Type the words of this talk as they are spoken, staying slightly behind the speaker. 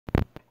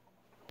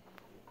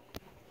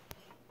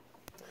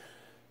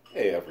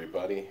Hey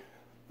everybody,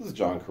 this is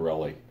John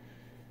Corelli.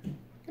 I'm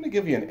going to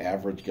give you an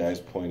average guy's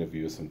point of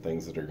view of some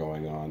things that are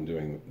going on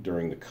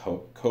during the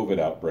COVID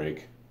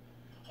outbreak.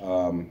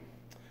 Um,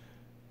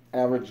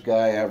 Average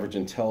guy, average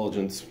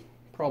intelligence,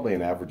 probably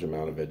an average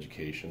amount of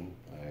education.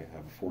 I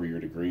have a 4-year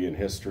degree in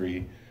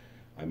history.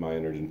 I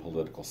minored in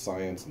political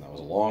science, and that was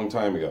a long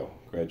time ago.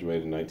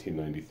 Graduated in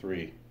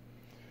 1993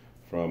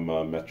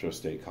 from Metro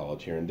State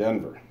College here in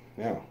Denver.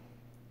 Now,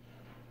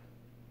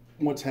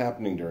 what's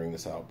happening during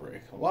this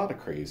outbreak? A lot of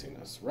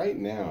craziness. Right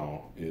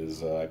now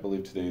is, I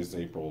believe today is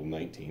April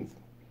 19th,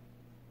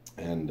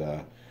 and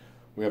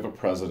we have a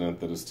president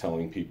that is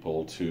telling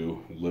people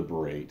to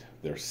liberate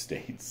their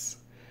states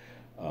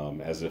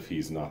as if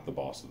he's not the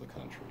boss of the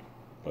country.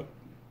 But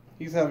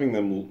he's having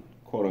them,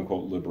 quote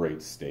unquote,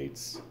 liberate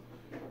states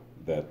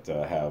that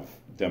have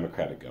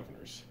Democratic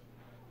governors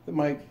that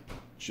might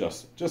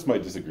just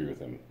might disagree with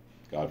him,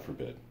 God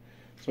forbid.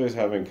 So he's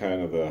having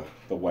kind of the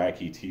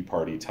wacky Tea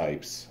Party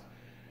types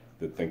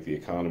that think the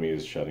economy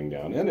is shutting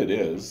down, and it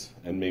is,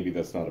 and maybe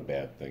that's not a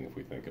bad thing if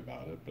we think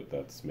about it, but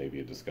that's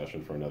maybe a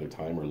discussion for another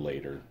time or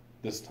later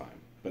this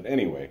time. But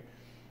anyway,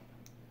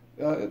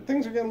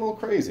 things are getting a little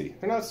crazy.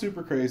 They're not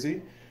super crazy,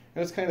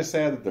 and it's kind of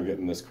sad that they're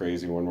getting this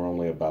crazy when we're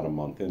only about a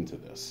month into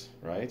this,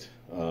 right?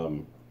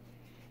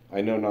 I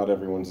know not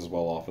everyone's as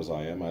well off as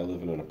I am. I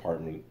live in an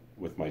apartment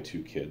with my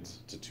 2 kids.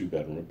 It's a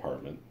 2-bedroom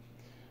apartment.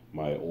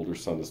 My older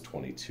son is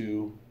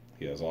 22.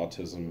 He has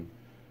autism.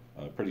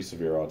 Pretty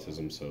severe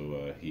autism,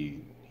 so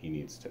he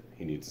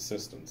needs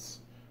assistance.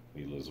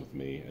 He lives with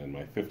me, and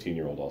my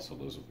 15-year-old also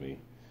lives with me.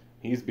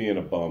 He's being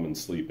a bum and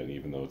sleeping,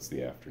 even though it's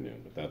the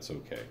afternoon, but that's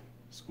okay.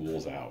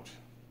 School's out,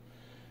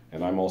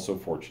 and I'm also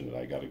fortunate.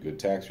 I got a good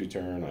tax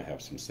return. I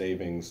have some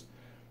savings.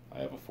 I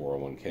have a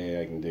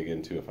 401k I can dig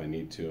into if I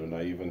need to, and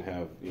I even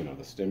have,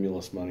 the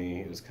stimulus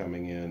money is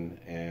coming in,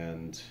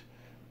 and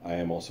I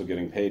am also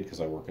getting paid because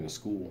I work in a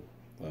school,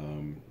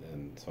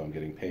 and so I'm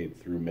getting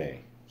paid through May.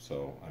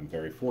 So I'm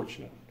very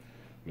fortunate.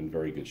 I'm in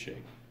very good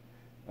shape.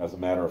 As a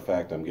matter of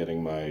fact, I'm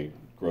getting my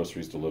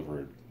groceries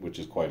delivered, which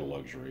is quite a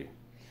luxury.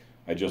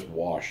 I just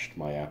washed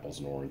my apples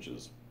and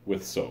oranges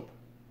with soap.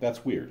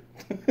 That's weird.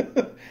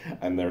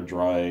 And they're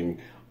drying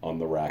on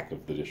the rack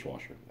of the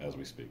dishwasher as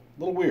we speak. A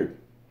little weird.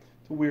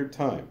 It's a weird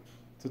time.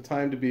 It's a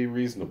time to be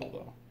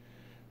reasonable,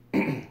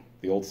 though.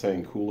 The old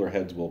saying, cooler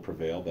heads will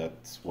prevail.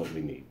 That's what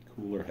we need.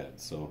 Cooler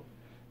heads. So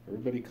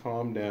everybody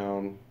calm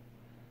down.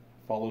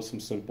 Follow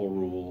some simple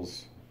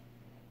rules,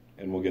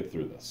 and we'll get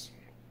through this.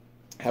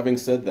 Having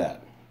said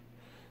that,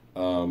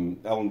 Ellen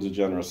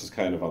DeGeneres is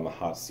kind of on the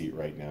hot seat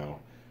right now.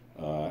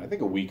 I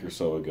think a week or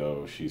so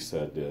ago, she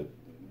said that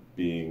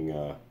being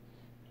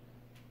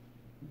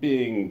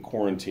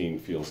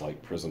quarantined feels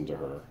like prison to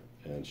her,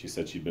 and she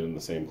said she'd been in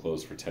the same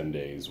clothes for 10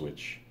 days,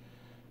 which,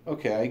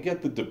 okay, I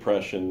get the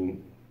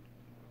depression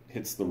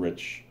hits the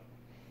rich.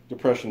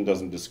 Depression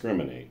doesn't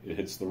discriminate. It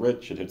hits the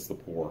rich, it hits the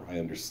poor. I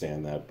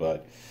understand that,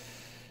 but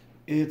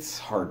it's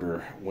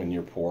harder when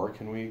you're poor.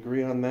 Can we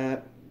agree on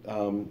that?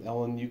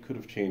 Ellen, you could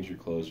have changed your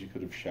clothes. You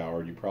could have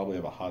showered. You probably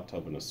have a hot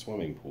tub and a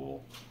swimming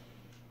pool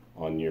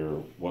on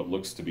your what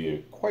looks to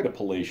be quite a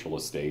palatial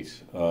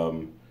estate.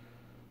 To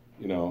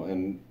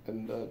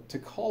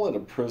call it a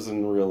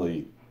prison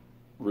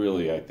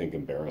really, I think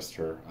embarrassed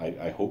her.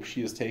 I hope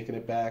she has taken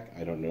it back.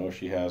 I don't know if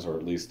she has, or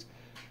at least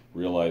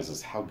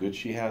realizes how good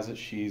she has it.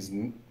 She's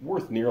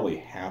worth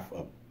nearly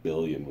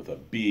 $500 with a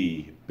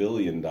B,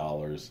 billion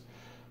dollars.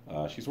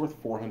 She's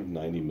worth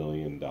 $490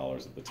 million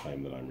at the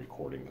time that I'm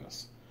recording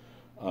this.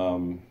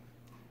 And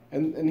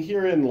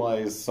herein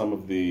lies some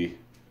of the,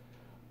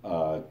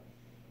 how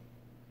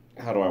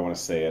do I want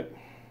to say it?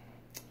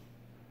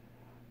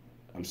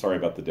 I'm sorry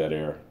about the dead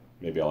air.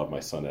 Maybe I'll have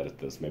my son edit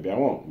this. Maybe I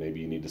won't. Maybe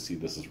you need to see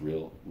this as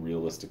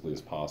realistically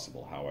as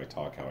possible. How I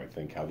talk, how I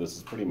think, how this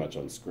is pretty much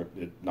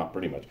unscripted. Not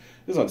pretty much.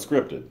 This is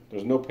unscripted.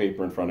 There's no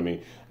paper in front of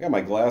me. I got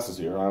my glasses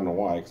here. I don't know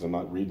why, because I'm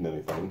not reading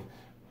anything.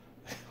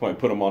 When I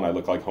put them on, I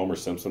look like Homer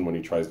Simpson when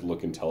he tries to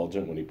look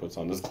intelligent when he puts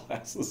on his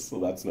glasses, so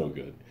that's no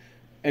good.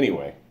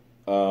 Anyway,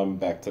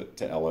 back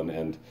to Ellen,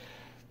 and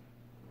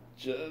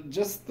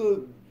just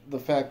the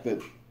fact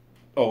that,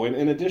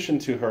 in addition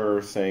to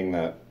her saying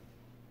that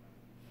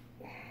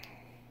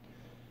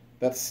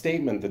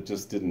statement that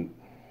just didn't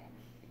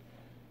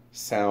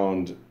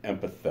sound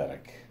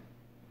empathetic.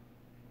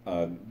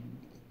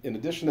 In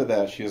addition to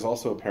that, she is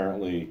also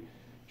apparently,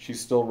 she's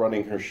still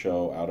running her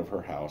show out of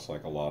her house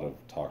like a lot of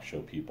talk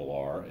show people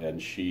are, and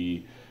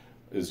she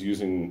is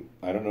using,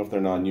 I don't know if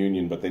they're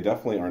non-union, but they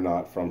definitely are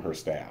not from her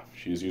staff.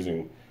 She's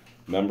using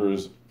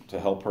members to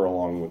help her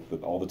along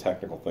with all the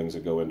technical things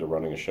that go into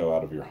running a show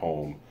out of your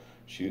home.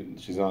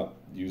 She's not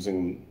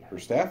using her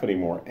staff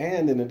anymore,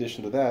 and in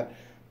addition to that,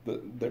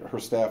 her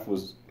staff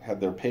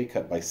had their pay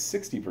cut by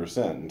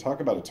 60%, and talk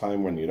about a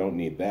time when you don't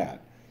need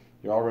that.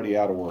 You're already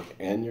out of work,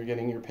 and you're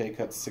getting your pay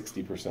cut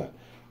 60%.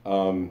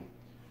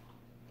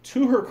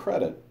 To her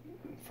credit,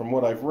 from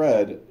what I've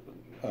read,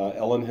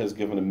 Ellen has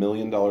given $1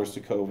 million to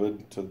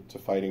COVID, to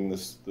fighting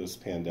this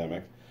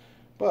pandemic.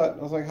 But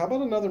I was like, how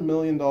about another $1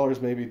 million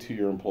maybe to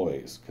your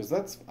employees? Because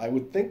I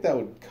would think that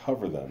would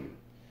cover them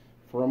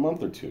for a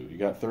month or two. You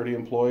got 30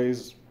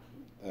 employees.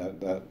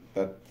 That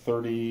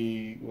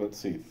 30, let's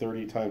see,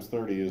 30 times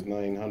 30 is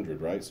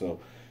 900, right? So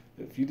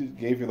if you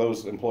gave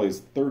those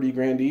employees 30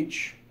 grand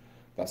each,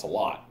 that's a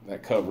lot.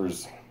 That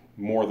covers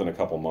more than a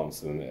couple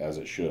months as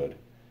it should.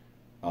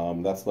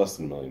 That's less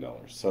than $1 million.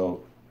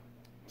 So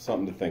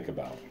something to think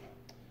about.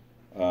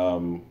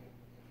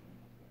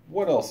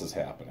 What else is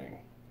happening?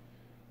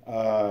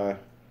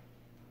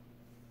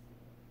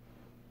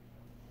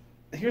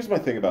 Here's my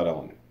thing about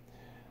Ellen,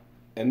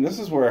 and this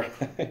is where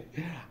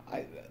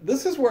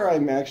this is where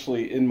I'm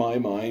actually, in my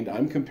mind,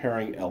 I'm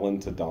comparing Ellen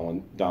to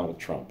Donald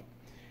Trump,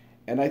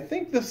 and I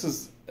think this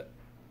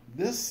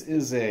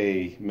is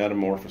a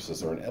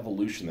metamorphosis or an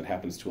evolution that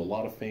happens to a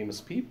lot of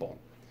famous people.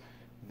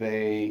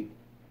 They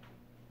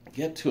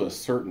get to a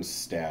certain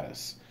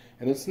status,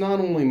 and it's not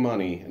only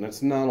money and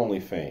it's not only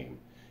fame.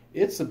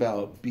 It's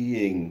about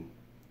being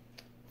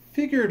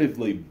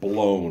figuratively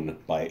blown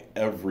by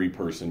every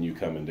person you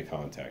come into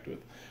contact with.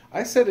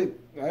 I've said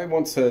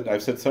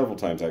several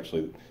times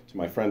actually to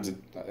my friends,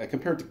 I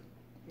compared it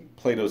to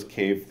Plato's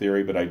cave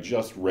theory, but I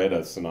just read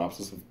a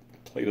synopsis of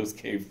Plato's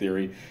cave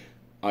theory.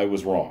 I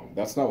was wrong.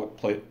 That's not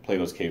what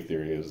Plato's cave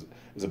theory is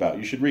about.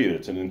 You should read it.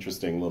 It's an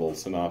interesting little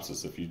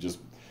synopsis. If you just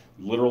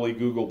literally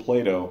Google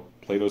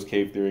Plato's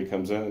cave theory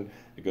comes in.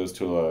 It goes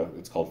to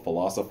it's called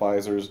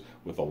Philosophizers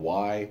with a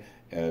Y,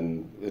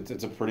 and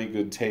it's a pretty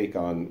good take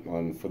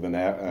on for the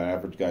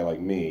average guy like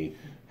me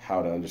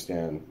how to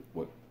understand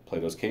what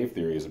Plato's cave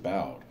theory is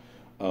about.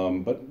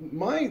 But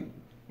my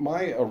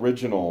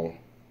original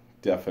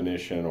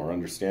definition or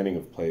understanding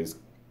of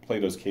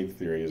Plato's cave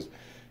theory is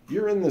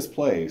you're in this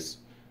place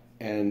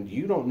and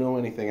you don't know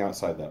anything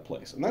outside that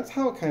place, and that's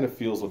how it kind of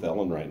feels with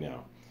Ellen right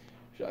now.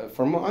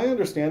 From my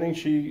understanding,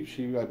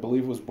 she I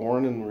believe was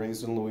born and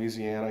raised in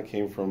Louisiana,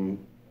 came from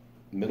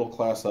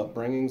middle-class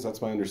upbringings.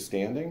 That's my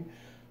understanding.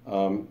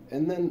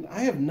 And then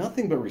I have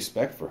nothing but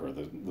respect for her.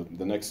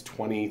 The next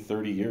 20,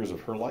 30 years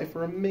of her life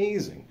are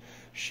amazing.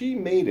 She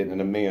made it in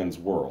a man's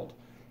world.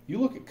 You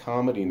look at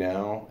comedy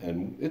now,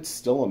 and it's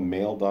still a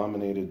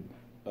male-dominated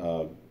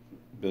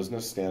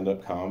business,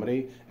 stand-up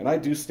comedy. And I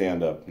do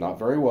stand-up, not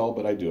very well,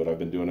 but I do it. I've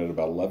been doing it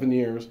about 11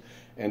 years,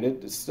 and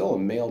it's still a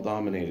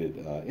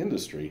male-dominated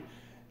industry.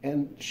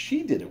 And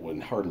she did it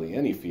when hardly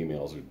any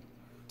females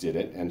did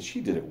it, and she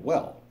did it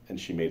well. And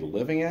she made a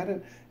living at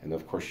it, and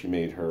of course she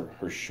made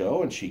her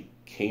show, and she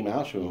came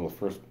out. She was one of the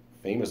first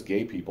famous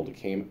gay people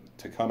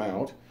to come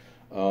out.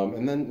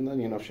 And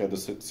then she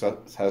has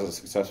a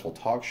successful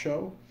talk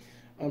show.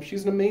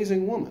 She's an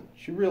amazing woman.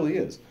 She really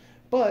is.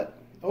 But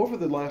over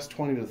the last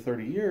 20 to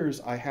 30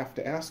 years, I have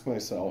to ask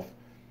myself,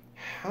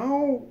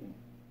 how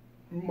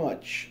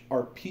much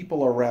are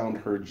people around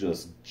her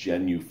just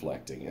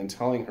genuflecting and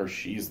telling her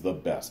she's the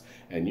best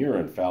and you're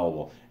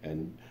infallible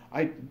and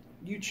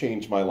you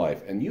changed my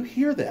life? And you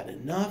hear that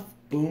enough,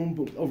 boom,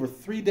 boom, over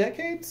 3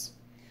 decades,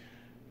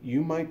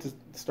 you might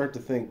start to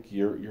think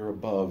you're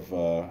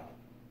above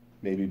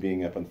maybe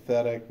being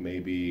empathetic,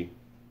 maybe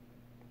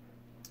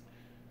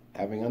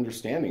having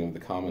understanding of the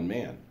common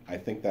man. I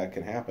think that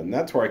can happen.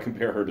 That's where I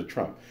compare her to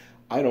Trump.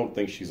 I don't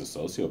think she's a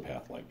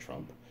sociopath like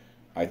Trump.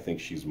 I think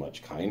she's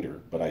much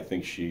kinder, but I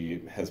think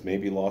she has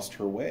maybe lost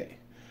her way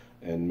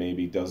and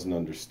maybe doesn't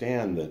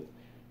understand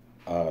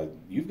that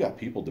you've got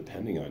people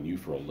depending on you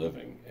for a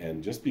living.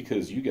 And just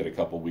because you get a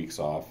couple weeks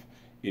off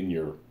in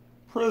your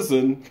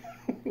prison,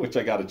 which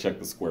I got to check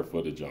the square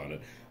footage on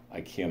it,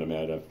 I can't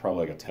imagine. It's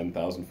probably like a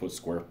 10,000 foot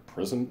square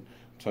prison,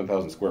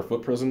 10,000 square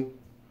foot prison.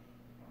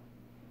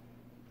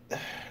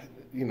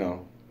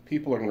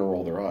 People are going to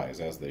roll their eyes,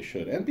 as they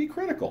should, and be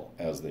critical,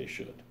 as they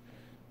should.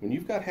 When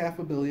you've got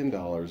 $500 million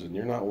and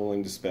you're not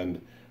willing to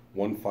spend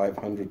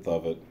 1/500th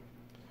of it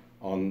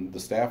on the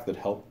staff that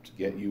helped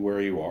get you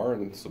where you are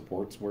and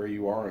supports where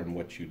you are and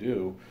what you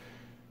do,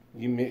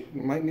 you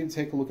might need to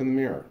take a look in the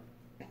mirror.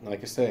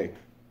 Like I say,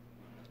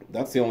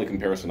 that's the only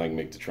comparison I can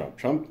make to Trump.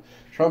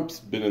 Trump's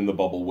been in the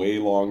bubble way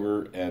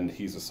longer, and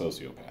he's a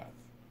sociopath.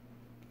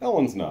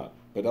 Ellen's not,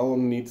 but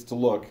Ellen needs to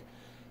look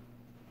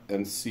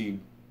and see,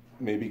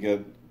 maybe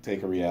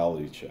take a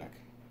reality check.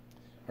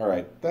 All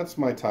right, that's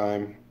my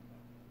time.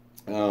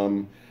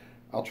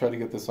 I'll try to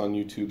get this on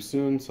YouTube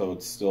soon, so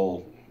it's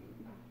still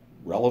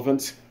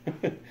relevant.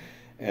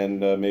 And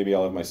maybe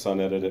I'll have my son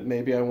edit it.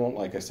 Maybe I won't,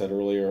 like I said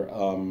earlier.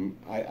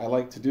 I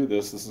like to do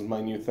this. This is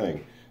my new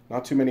thing.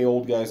 Not too many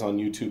old guys on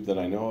YouTube that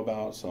I know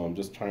about, so I'm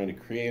just trying to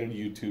create a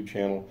YouTube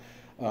channel.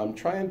 I'm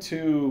trying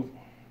to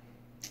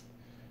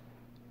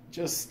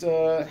just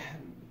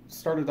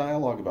start a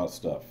dialogue about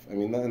stuff. I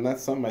mean, and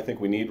that's something I think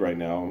we need right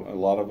now. A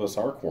lot of us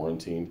are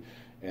quarantined,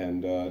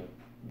 and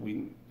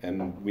we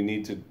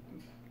need to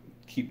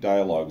keep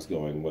dialogues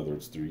going, whether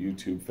it's through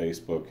YouTube,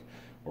 Facebook,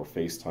 or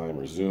FaceTime,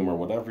 or Zoom, or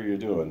whatever you're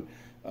doing.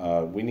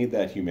 We need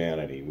that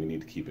humanity. We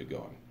need to keep it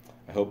going.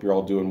 I hope you're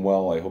all doing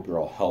well. I hope you're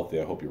all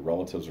healthy. I hope your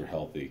relatives are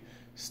healthy.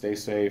 Stay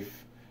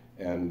safe,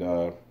 and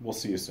we'll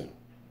see you soon.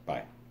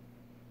 Bye.